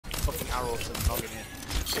arrows and noggin here.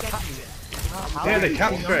 Yeah, they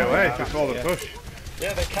capped straight away before the push.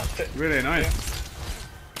 Yeah, they capped it. Really annoying. Yeah.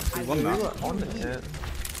 We won that. On it, yeah.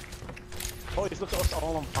 Boys, look at us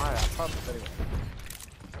all on fire. I promise anyway.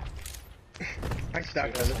 Thanks,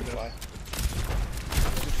 Doug. Look at the fire.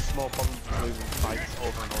 Just a small problem with losing fights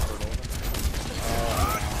over and over and over.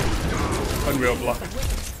 Unreal block.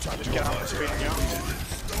 Just get out of the screen and get out.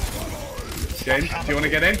 James, do you want to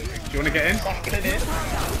get in? Do you want to get in? Battling in.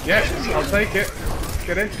 Yeah, I'll take it.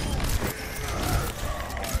 Get in.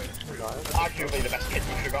 Arguably the best kit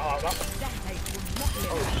you could have got out of that.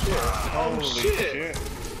 Oh shit!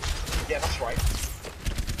 Yeah, that's right.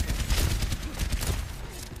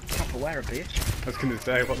 Capoeira, bitch. I was going to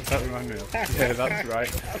say, what does that remind me of? Yeah, that's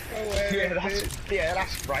right. Yeah,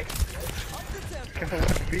 that's right.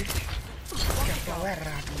 Capoeira, bitch.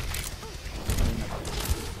 Capoeira, bitch.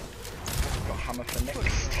 Got hammer for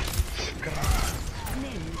next.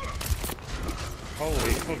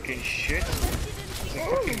 Holy fucking shit. There's a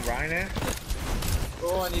fucking rhino.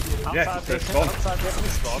 Oh, I need you. Yeah, it's spawn. Outside getting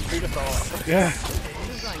spawn. Who'd have thought? Yeah.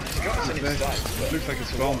 It's got us in its sights, but Looks like a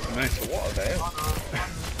spawn to me. so what are they?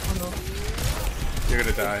 You're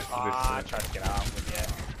going to die for I tried to get out, but yeah.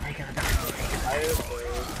 I'm gonna die.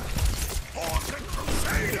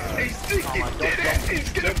 He's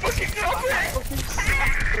gonna fucking drop it!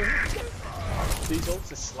 These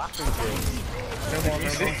ults are slapping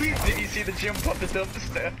James. Did you see the jump on the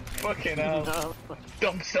dumpster? Fucking hell. No.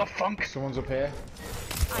 Dumpster funk. Someone's up here.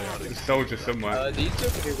 There's a soldier somewhere. These two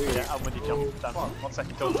can be weird. Yeah, and when you jump down, 1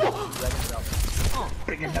 second, don't jump.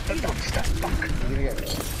 Bringing up the dumpster funk. I'm gonna get it.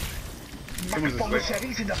 Someone's Bomber asleep. said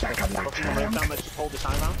he's in the back of that How many tank. damage to hold the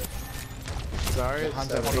time round? Sorry,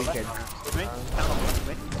 hands over With peeking. me? Count on with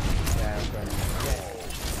me. Yeah, that's right.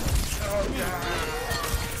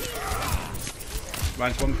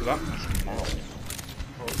 Mine's one for that.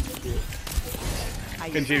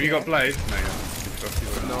 Kenji, have you got blade? No,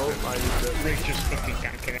 yeah. No, I use it. Rick's just fucking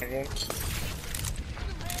ganking everyone.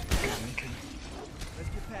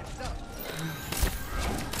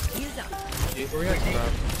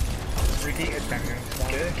 Ricky is banging.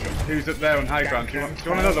 Who's up there on high ground? Do you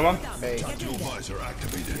want another one? Me. Tactical visor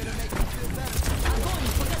activated.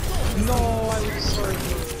 No, I was sorry.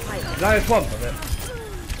 Nice one!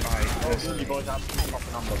 You boys have to be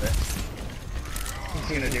popping on with it. He's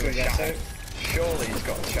gonna do a shot. Surely he's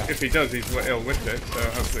got a shot. If he does, he'll whip it, so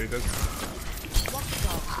hopefully he does.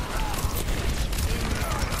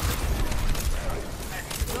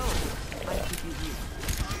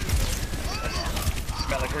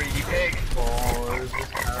 Smell a greedy pig.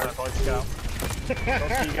 Boys, go.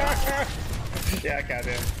 Yeah, I can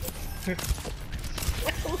do.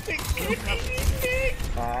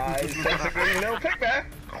 Ah, he's a greedy little pig there.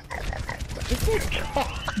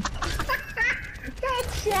 That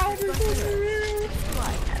sound is unreal.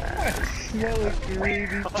 I smell a greedy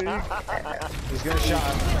pig. He's gonna shut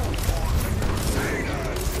him.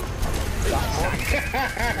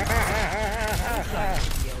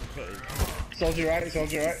 Soldier right,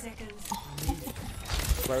 soldier right.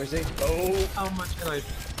 Where is he? Oh, How much can I?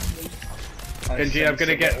 Kenji,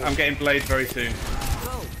 I'm getting blade very soon.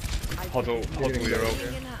 Hoddle your ult.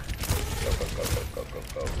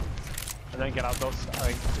 Go. And then get out those. I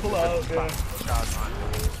think. Pull out, yeah. Charge mine.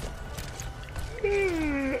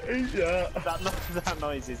 Yeah. That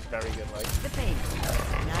noise is very good. Like.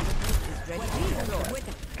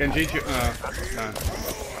 Kenji, no.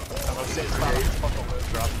 I'm gonna sit back and fuck up with the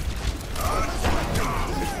drop.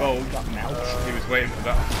 It's bold. He was waiting for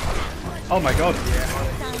that. Oh my god.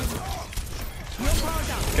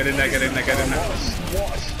 Get in there. What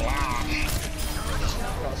a splash.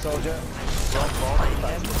 Got a soldier.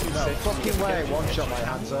 No fucking way. One shot my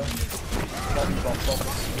answer.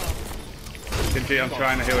 Kenji, I'm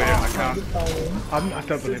trying to heal you. I can't. I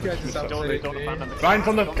don't believe it. Don't abandon the Ryan's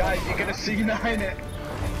on the... Guys, you're gonna C9 it.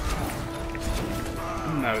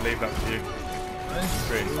 No, leave that for you.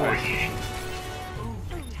 Green,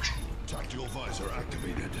 Tactical visor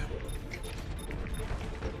activated.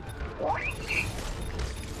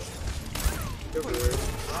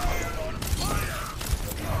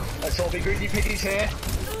 Let's all be greedy piggies here.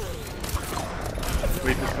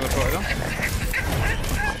 We just gonna put it on.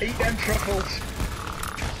 Eat them truffles.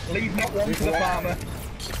 Leave not one for the farmer.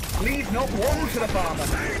 Leave not one for the farmer.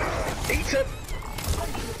 Eat it.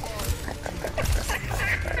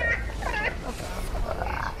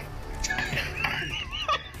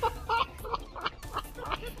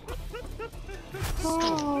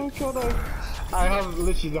 Oh god, I have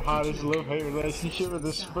literally the hardest love-hate relationship with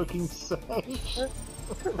this fucking sage.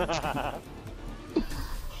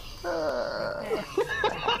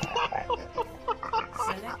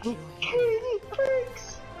 Crazy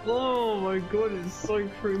pigs! Oh my god, it's so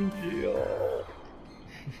cringy.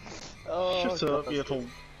 Oh. Shut up, you little...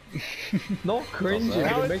 Not cringy,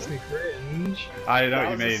 Now it makes me cringe. I know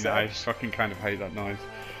what you That was a mean. I set. fucking kind of hate that noise.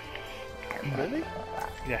 Really?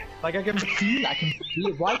 Yeah. Like I can feel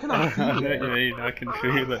it, Why can I I feel know what it? you mean. I can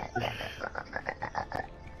feel it.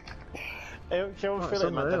 Can we feel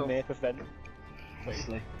it, man? unreal. The nape event.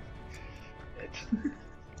 Honestly.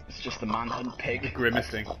 It's just the manhunt pig.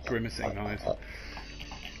 Grimacing noise.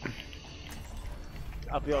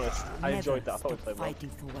 I'll be honest, I enjoyed that. I thought we played well. Fighting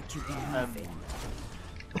for what you believe in.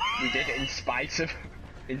 We did it in spite of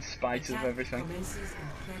everything. Commences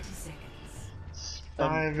in 30 seconds.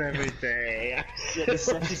 I'm everything. Yeah, this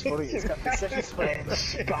session's funny. It's got this session's funny. In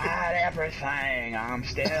spite of everything, I'm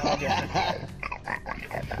still just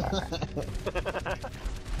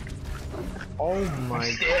Oh my god.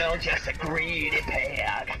 still just a greedy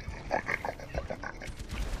pig.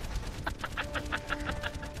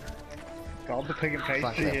 God, the pig and Frankly,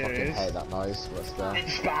 pastry I here fucking is. hate that noise. Let's go. In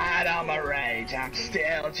spite of my rage, I'm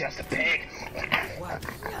still just a pig.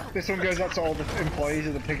 This one goes out to all the employees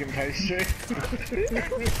of the pig and pastry.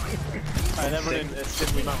 And everyone in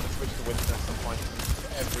Sim, we might want to switch to Winston at some point.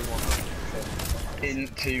 Everyone.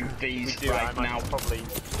 Into these We do, I right might now. Probably.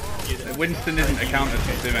 Winston isn't a counter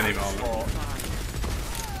to Sim anymore.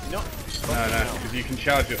 No. No, because you can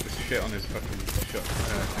charge up the shit on his fucking shot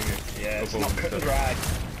thingy. Yeah, it's Bubbles not cut and and dry.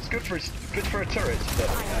 It's good for a turret, but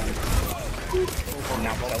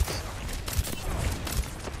now it helps.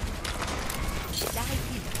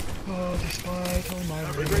 Oh, despite all my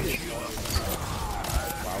rage.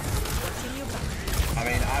 Wow. I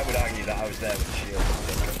mean, I would argue that I was there with the shield.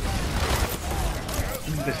 stuff.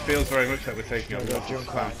 This feels very much like we're taking over the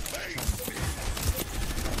spam.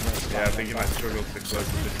 Yeah, I think you might struggle to close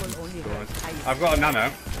the distance. to be honest. I've got a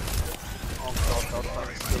nano. Oh god,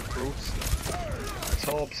 that's so close.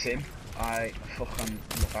 Torb Sim, I fucking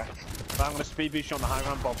look at. But I'm gonna speed boost you on the high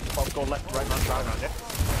ground, Bob. Bob, go left, right, man, try around, yeah?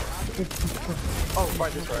 Oh,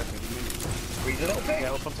 right this way. Read a little bit. Yeah,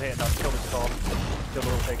 we'll come to here now. Kill this car. Kill the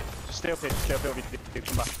little pig. Just stay up here, what you do.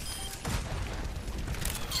 Come back.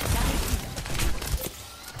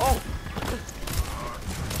 Oh!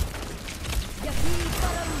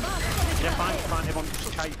 Yeah, fine, everyone,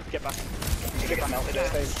 just try, get back. Get melted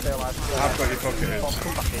here. Stay alive. I've got your pocket here. Bob,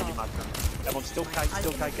 come back here, you madman. Everyone still kite,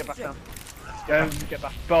 get back down. Get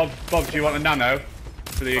back. Bob, do you want a nano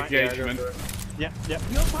for the Right, yeah, engagement? Yeah. You're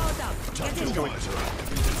powered up. Get Tactical in. visor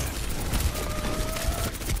activated.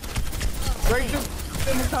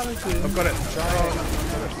 I've got it.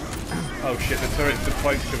 Oh shit, the turret's the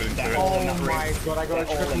points covered in turrets. Oh my god, I got a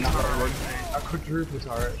triple turret. I quadruple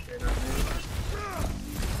turret.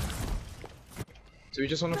 So we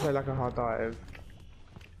just want to play like a hard dive.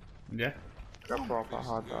 Yeah. A proper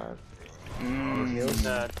hard dive. Come into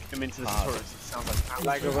the turret. It sounds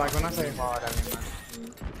like Like when I say hard, I mean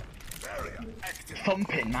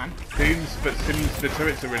Thumping, man. Doom's, but Sim's, the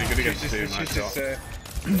turrets are really good against Doom, I thought.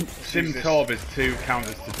 Sim Torb is 2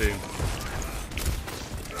 counters to Doom.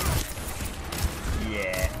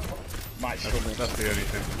 Yeah. Might struggle. That's the only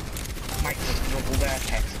thing. Might struggle there,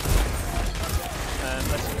 Tex.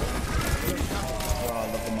 let's Oh, I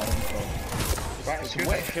love the modern control. Right, it's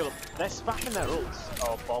good. kill. They're spamming their ults.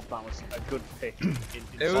 Oh, Bob, that was a good pick. it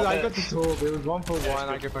was, I got the top, it was 1 for 1,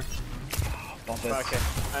 I get back. Bothered. Okay,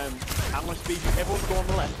 I'm gonna speed you. Everyone go on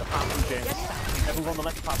the left apart from James. Everyone go on the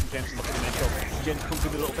left apart from James and look at the main shot. James, come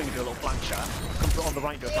through the little thing and do a little flank shot. Come through on the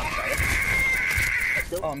right and do a flank shot, yeah? Let's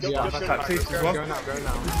go. Oh, I'm Go, yeah, go, go, tactics go, as go. well. Go now.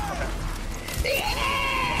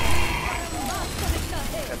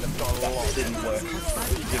 Okay, they've got a lot. Didn't work.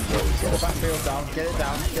 Get the backfield down, get it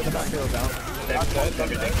down, get the backfield down.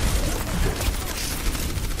 That'd be good.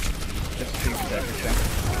 Just proved everything.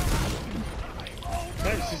 No,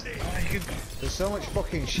 it's just, There's so much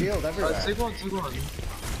fucking shield everywhere. Take one. It's a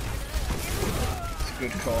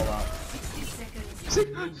good call out.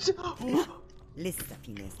 لسه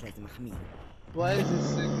في ناس لازم احميهم. Why is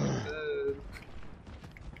this thing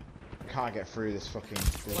Can't get through this fucking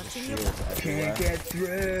Watching your shield everywhere. Can't get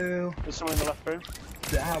through There's someone in the left room.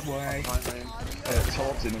 that way. Right room.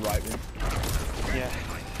 Torb's in the right room. Yeah.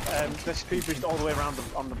 Let's speed boost all the way around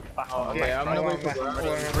on the back. Okay, I'm gonna wait for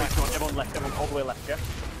Everyone left, everyone all the way left, yeah?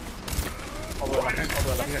 All the way left,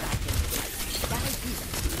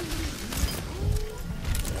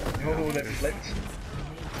 Oh, they've flipped.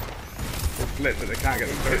 They flip, but they can't get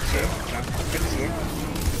the turrets through.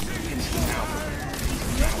 Instant now.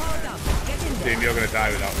 Powered up. Get in. Doom, you're gonna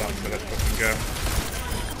die without that, so let's fucking go.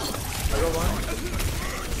 I got one.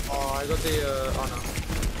 Oh, I got the, oh no.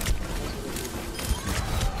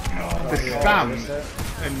 The spam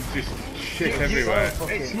and just shit everywhere.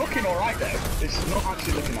 It's looking alright though. It's not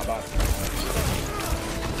actually looking that bad.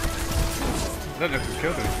 I don't know if we've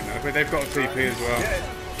killed anything though, but they've got a TP as well.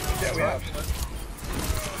 Yeah, we have.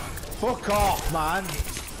 Fuck off, man.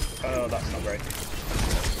 Oh, that's not great.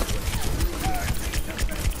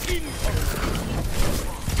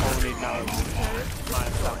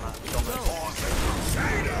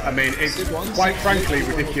 I mean, it's quite frankly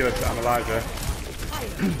ridiculous that I'm alive there.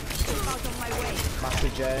 Master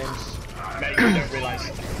James. Mate, you don't realise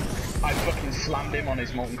I fucking slammed him on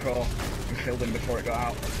his molten core and killed him before it got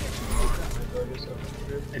out.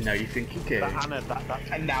 And now you think you did.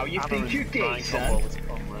 And now you think you did, son.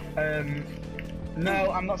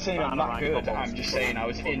 No, I'm not saying I'm that good. I'm just saying I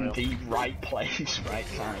was in the right place, right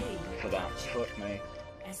time for that. Fuck me.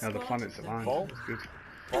 Now the planet's aligned. That's good.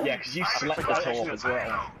 Yeah, because you slept the top as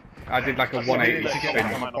well. I did like a 180 spin,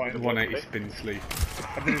 180 spin sleep.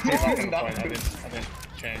 I didn't take that one point. I didn't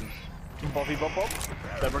change. Bobby Bob Bob.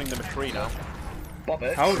 They're running the McCree now.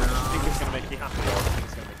 Bobbit? How? I think it's going to make you happy, or I think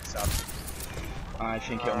it's going to make you sad. I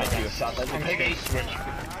think it'll make you sad. There's a piggy.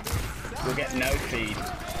 You'll get no feed.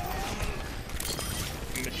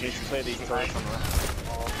 Need to clear these turrets on the left.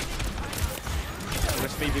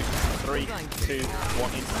 Let's speed it 3, 2, 1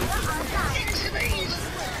 into these.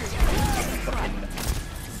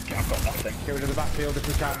 I've got nothing. Get rid of the backfield if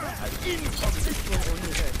we can.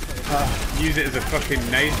 Use it as a fucking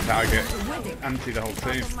nade target. Anti the whole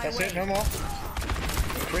team. That's it, no more.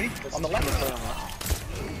 3 on the left.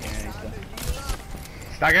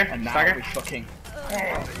 Stagger? And now Stagger? we fucking...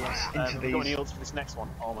 yes, into we've got any these. ults for this next one.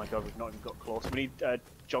 Oh my god, we've not even got close. We need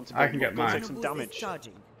John to I can get go mine. take some damage.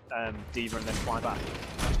 Diva and then fly back.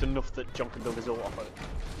 Just enough that John can build his ult off it.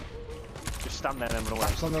 Just stand there and run away.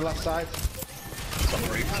 Taps on the left side. It's on the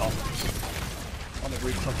rooftop. On the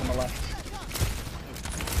rooftop on the left.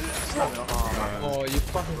 Oh, you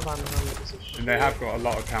fucking found another position. And they have got a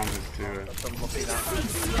lot of counters to...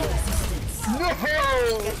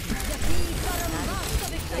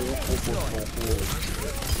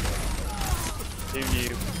 Who knew,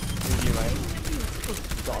 mate?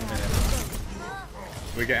 Got a minute.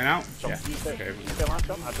 We're getting out? John, Yeah. you still Okay. out,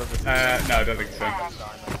 John? No, I don't think so.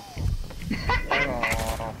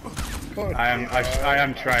 I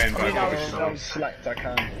am trying, but I probably I'll select, I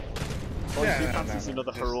can. Fancy's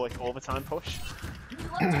another heroic overtime push.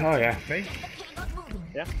 Oh yeah. Me?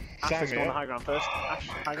 Yeah. Ash, let's go on the high ground first. Ash,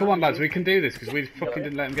 high Come ground. on lads, we can do this because we fucking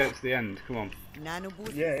didn't let him get it to the end. Come on. Nano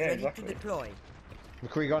boost Yeah, ready exactly. to deploy.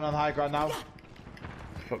 McCree going on high ground now.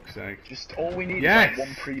 Fuck's sake. Just all we need Yes! is like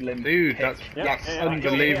one prelim. Dude, pick. that's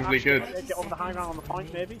unbelievably Ash, good. Get on the high ground on the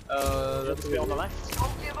point, maybe. Let's be on the left.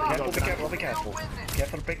 Be careful, be careful.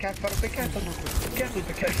 Careful, be careful, be careful. Be careful,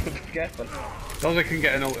 be careful, be careful. Dozer can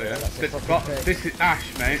get an ult here. This is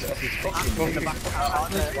Ash, mate. This is fucking... And then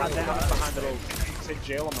behind the little sit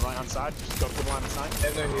jail on the right hand side. Just got a good line of sight.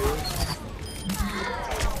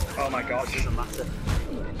 Oh my god. Doesn't matter.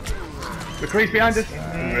 McCree's behind us.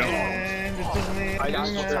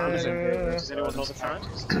 Does anyone know the time?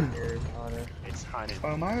 It's hiding.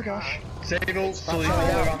 Oh my gosh. Sable, still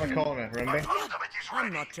around the corner, remember?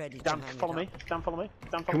 I'm not ready to Dan, hang follow it me. Dan, follow me.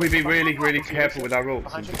 Dan, follow Can we me. be really careful with our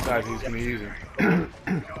ults and decide who's going to use it?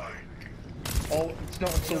 Oh, it's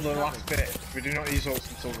not until the last bit. We do not use ults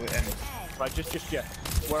until the end. Right, just yeah.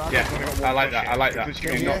 Where are Yeah, I like that. I like that. We've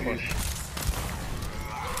Do not got push.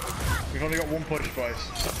 We've only got one push, boys.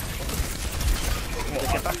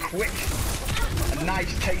 Get that quick. A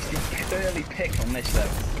nice, tasty, early pick on this though.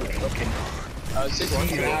 Looking.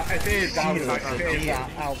 It is, I'll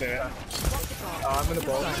do it. I'm gonna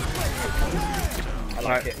ball. I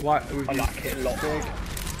like it. What? I like it a lot. Can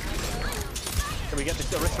we get this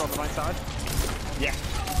Arista on the right side? Yeah.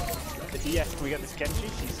 Yes, can we get this Genji?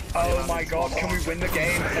 Oh my god, can we win the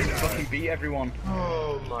game and fucking beat everyone?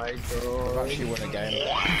 Oh my god. We've actually won a game.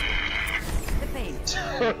 The pain.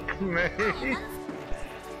 Fuck me.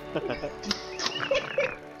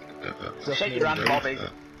 Shake your hand, Bobby.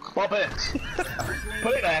 Bobby!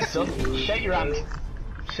 Put it there, son. Shake your hand.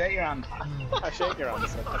 Shake your hand. I shake your hand,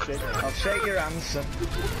 son. I shake your hand. I'll shake your hand, son.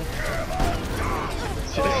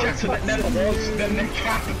 So the sentiment never was, then the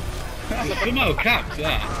cap. No, capped,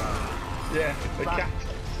 yeah. Yeah, the cap.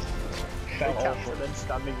 Fell Captain awful. then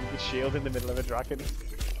standing with his shield in the middle of a dragon.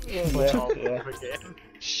 Yeah.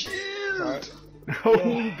 Shield!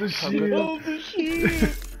 Hold the shield! Hold the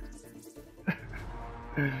shield!